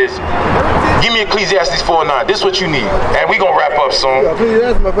 give me Ecclesiastes 4:9. This is what you need. And we're going to wrap up soon.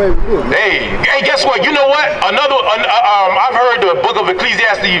 That's my favorite book. Hey, guess what? You know what? I've heard the book of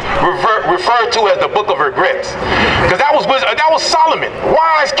Ecclesiastes referred to as the book of regrets. Because that was Solomon,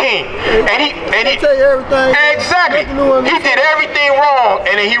 wise king. And he tell you everything. Exactly. He did everything wrong,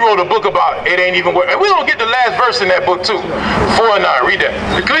 and then he wrote a book about it ain't even work. And we're going to get the last verse in that book too. 4:9. Read that.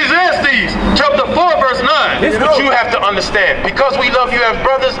 Ecclesiastes chapter 4 verse 9. This is what you have to understand. Because we love you as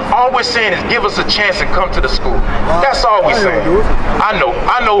brothers, all we're saying is give us a chance to come to the school. That's all we're saying. I know.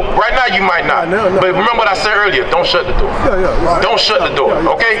 Right now you might not. But remember what I said earlier. Don't shut the door. Don't shut the door.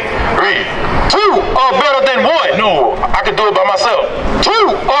 Okay? Read. Two are better than one. No, I can do it by myself. Two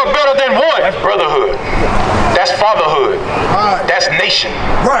are better than one. That's brotherhood. That's fatherhood. That's nation.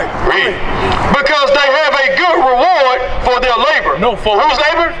 Right. Read. Because they have a good reward for their labor. No, for whose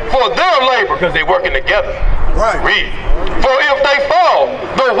labor? For their labor. Because they're working together. Right. Read. For if they fall,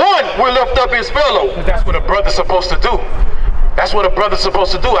 the one will lift up his fellow. That's what a brother's supposed to do. That's what a brother's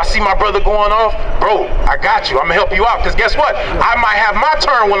supposed to do. I see my brother going off. Bro, I got you. I'm going to help you out. Because guess what? I might have my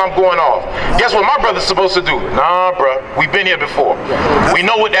turn when I'm going off. Guess what my brother's supposed to do? Nah, bro. We've been here before. We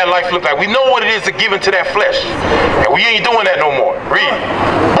know what that life looks like. We know what it is to give into that flesh. And we ain't doing that no more. Read.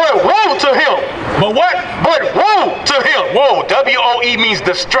 But woe to him. But what? But woe to him. Woe. W-O-E means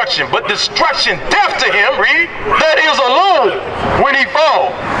destruction. But destruction, death to him. Read. That is alone when he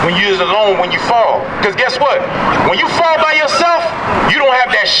falls. When you is alone when you fall. Because guess what? When you fall by yourself, you don't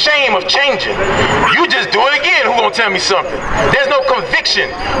have that shame of changing. You just do it again. Who gonna tell me something? There's no conviction.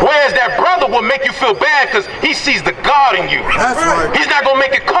 Whereas that brother will make you feel bad because he sees the God in you. That's right. He's not gonna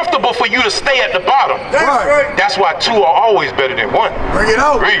make it comfortable for you to stay at the bottom. That's right. That's why two are always better than one. Bring it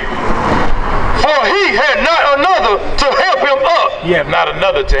out. Read. For he had not another to help him up. You have not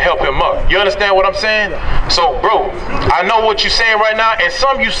another to help him up. You understand what I'm saying? So, bro, I know what you're saying right now, and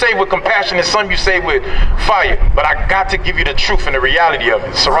some you say with compassion and some you say with fire. But I got to give you the truth and the reality of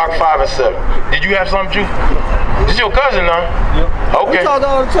it. Sirach 5 and 7. Did you have something, Juice? This your cousin, huh? Yeah. Okay. We talk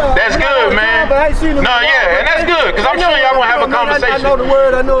all the time. That's good, man. But I ain't seen him. No, yeah, and that's good, because I'm sure y'all gonna have a conversation. I know the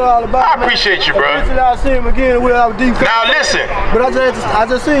word, I know all about it. I appreciate you, bro. I'll see him again with our deep. Now listen. But I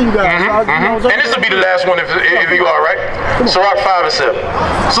just seen you guys. And this will be the last one if you are, right? Sirach 5 and 7.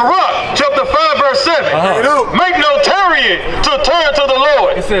 Sirach chapter 5 verse 7. Make no tarrying to turn to the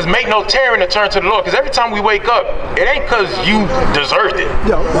Lord. It says make no tarrying to turn to the Lord, because every time we wake up, it ain't because you deserved it.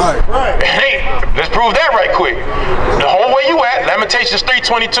 Yeah, right. It ain't. Let's prove that right quick. The whole way you at, Lamentations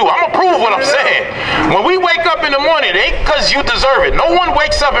 3:22. I'm gonna prove what I'm saying. When we wake up in the morning, it ain't because you deserve it. No one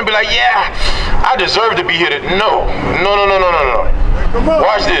wakes up and be like, yeah, I deserve to be here. No.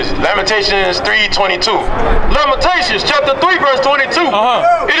 Watch this. Lamentations 3:22. Lamentations chapter 3 verse 22.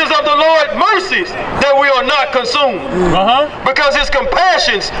 It is of the Lord's mercies that we are not consumed, because his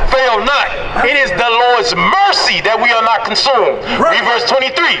compassions fail not. It is the Lord's mercy that we are not consumed. Read verse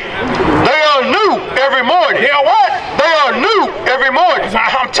 23. They are new every morning. They are what? They are new every morning.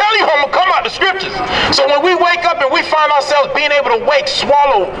 I'm telling you, I'm gonna come out the scriptures. So when we wake up and we find ourselves being able to wake,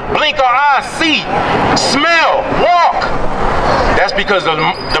 swallow, blink our eyes, see, smell, walk, that's because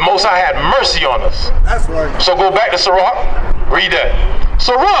the Most High had mercy on us. That's right. So go back to Sirach. Read that.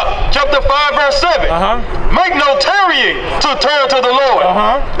 Sirach chapter 5 verse 7. Make no tarrying to turn to the Lord,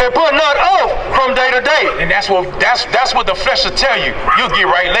 and put not off from day to day. And that's what the flesh will tell you. You'll get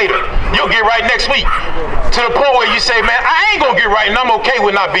right later. You'll get right next week. To the point where you say, man, I ain't gonna get right, and I'm okay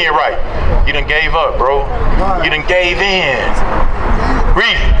with not being right. You done gave up, bro. You done gave in.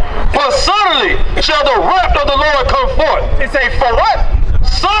 Read. For suddenly shall the wrath of the Lord come forth. It say, for what?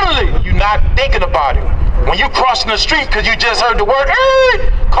 Suddenly. You're not thinking about it. When you crossing the street because you just heard the word,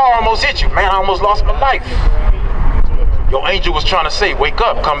 car almost hit you. Man, I almost lost my life. Your angel was trying to say, wake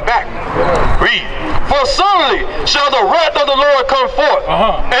up, come back. Read. For suddenly shall the wrath of the Lord come forth,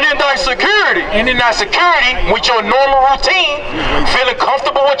 and in thy security. And in thy security, with your normal routine, feeling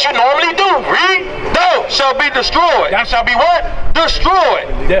comfortable what you normally do. Read. Thou shalt be destroyed. Thou shalt be what? Destroyed.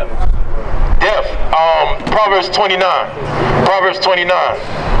 Death. Death. Proverbs 29. Proverbs 29.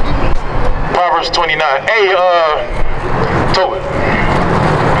 Proverbs 29. Hey, Toby.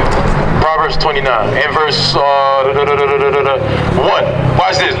 Proverbs 29 and verse 1.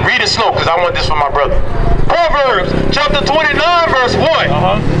 Watch this. Read it slow because I want this for my brother. Proverbs chapter 29 verse 1.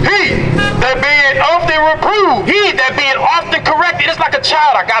 He that being often reproved. He that being often corrected. It's like a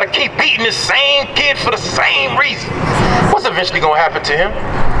child. I got to keep beating this same kid for the same reason. What's eventually going to happen to him?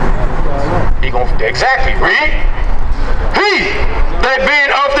 He going to, exactly. Read. He that being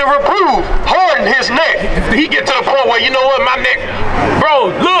often reproved hardened his neck. He get to the point where, you know what, my neck,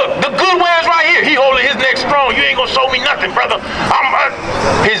 bro, look, the good ware's right here. He holding his neck strong. You ain't gonna show me nothing, brother.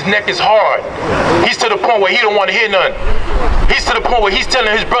 His neck is hard. He's to the point where he don't want to hear nothing. He's to the point where he's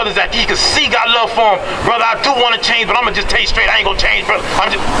telling his brothers that he can see God love for him. Brother, I do want to change, but I'm gonna just tell you straight, I ain't gonna change, brother. I'm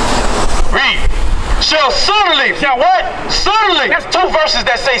just, read. Shall suddenly. Shall what? Suddenly. That's two verses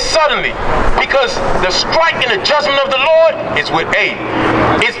that say suddenly. Because the strike and the judgment of the Lord is with A.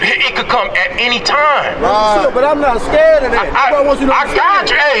 It could come at any time. Sure, but I'm not scared of that. I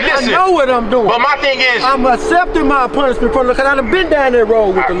got you. Hey, listen. I know what I'm doing. But my thing is, I'm accepting my punishment from the, because I've been down that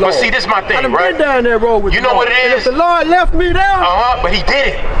road with the Lord. But see, this is my thing, I've right? been down that road with you the know Lord. what it is? And if the Lord left me there, but he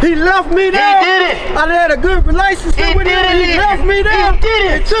did it. he left me there. He did it. I had a good relationship with him. He left me there. He did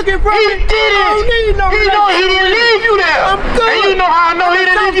it. He took it from me. He did it. I don't need no He didn't leave you there. I'm good. And you know how I know he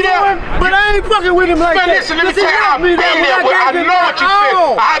didn't leave you there? But I ain't fucking with him like Man, that. listen, let me tell you, I've been there. I know what you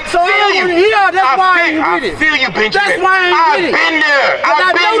feel. I feel you. That's why I ain't with it. I feel you, Benjamin. That's why I ain't with it. I've been there.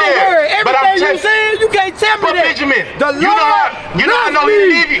 I've been there. Everything you saying, you can't tell me that. Benjamin, the Lord you know I know he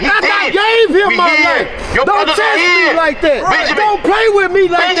didn't leave you. He did. I gave him my life. Your don't brothers test are here. me like that. Benjamin, don't play with me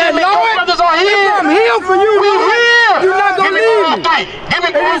like that, Lord. Your brothers are here. I'm here for you. We're here. You're not going to leave me. Give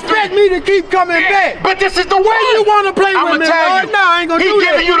me and expect me to keep coming back. But this is the way you want to play with me, Lord. No, I ain't going to do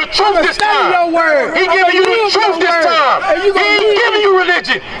that. He giving you the truth this time. Your word. He giving you the truth this time. He ain't giving you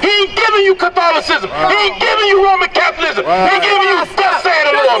religion. He ain't giving you Catholicism. He ain't giving you Roman Catholicism. He giving you thus saith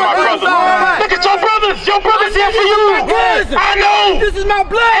the Lord, my brother. Look at your brothers. Your brothers here for you. I know. This is my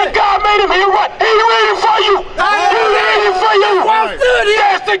blood. And God made him here. What? He waiting for you. He waiting for you.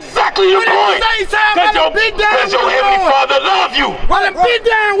 That's exactly the point. Because your heavenly Father loves you. Well, I've been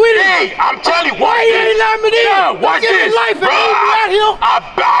down with it. Hey, I'm telling you, why you ain't let me in? Watch this. Bro,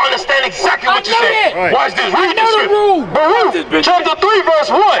 I understand exactly what you're saying. Right. Watch this. Read this scripture. Baruch chapter 3 verse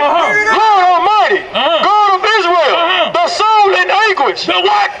 1. Lord Almighty, God of Israel, the soul in anguish. The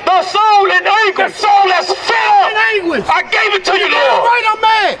what? The soul in anguish. The soul that's filled. I gave it to you, Lord. Right, I'm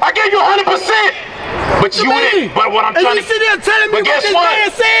mad. I gave you 100%. But you didn't. But what I'm trying to. You sit there telling me but guess what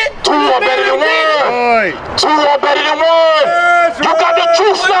this man said? Two are better than one. Two are better than one. You got the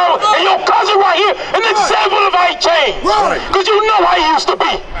truth now, and your cousin right here, an example of how he changed. Because you know how he used to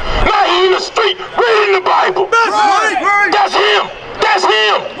be. Now he in the street reading the Bible. That's him. That's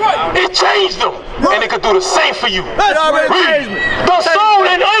him. It changed him. And it could do the same for you. The soul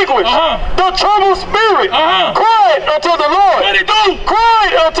in anguish, the troubled spirit, cried unto the Lord. What it do?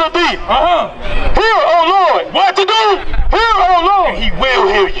 Cried unto thee. Hear, O Lord. What to do? Hear, O Lord. And he will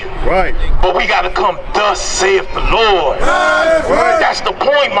hear you. Right. But we got to come, thus saith the Lord. That's the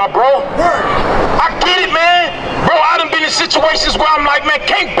point, my bro. I get it, man. Bro, I done been in situations where I'm like, man,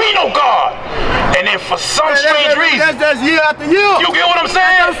 can't be no God. And then for some strange reason. That's year after year. You get what I'm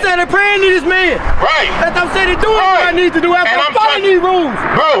saying? I'm standing praying to this man. Right. That's I'm saying doing what I need to do after I'm following these rules.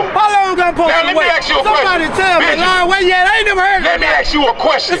 Bro. How long I'm supposed to wait? Now, let me ask you a question. Somebody tell me, Lord, where you at? I ain't never heard of Let me ask you a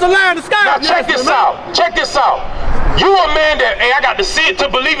question. It's a lie in the sky. Now, check this out. Check this out. You a man that, hey, I got to see it to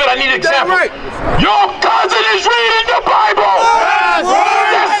believe it. I need an example. Right. Your cousin is reading the Bible.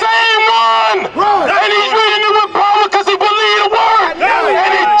 That same one. And he's reading it with power because he believed the word.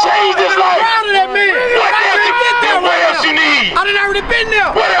 And it changed his life. Proud of that man. What else you need? I done already been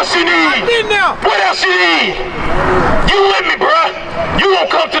there. What else you need? I've been there. What else you need? You with me, bruh? You won't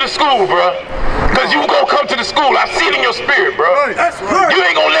come to the school, bruh. Because you gonna come to the school. I see it in your spirit, bro. Right. That's right. You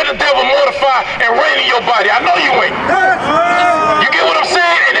ain't gonna let the devil mortify and reign in your body. I know you ain't. You get what I'm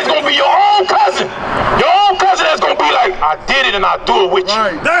saying? And it's gonna be your own cousin. Your own cousin that's gonna be like, I did it and I'll do it with you.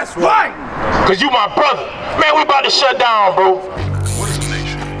 Right. That's right. Because you my brother. Man, we about to shut down, bro. What is the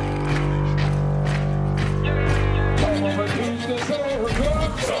nation?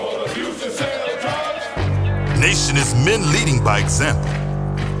 Nation is men leading by example.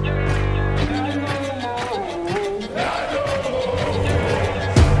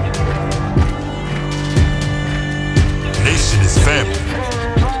 Nation is family.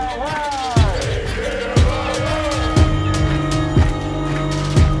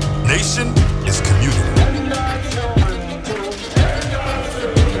 Nation is community.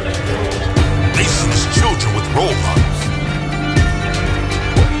 Nation is children with role models.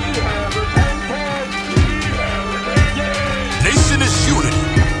 Nation is unity.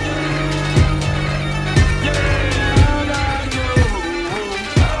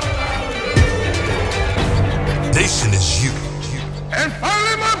 Nation is you. And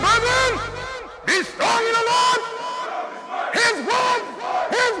finally, my brethren, be strong in the Lord.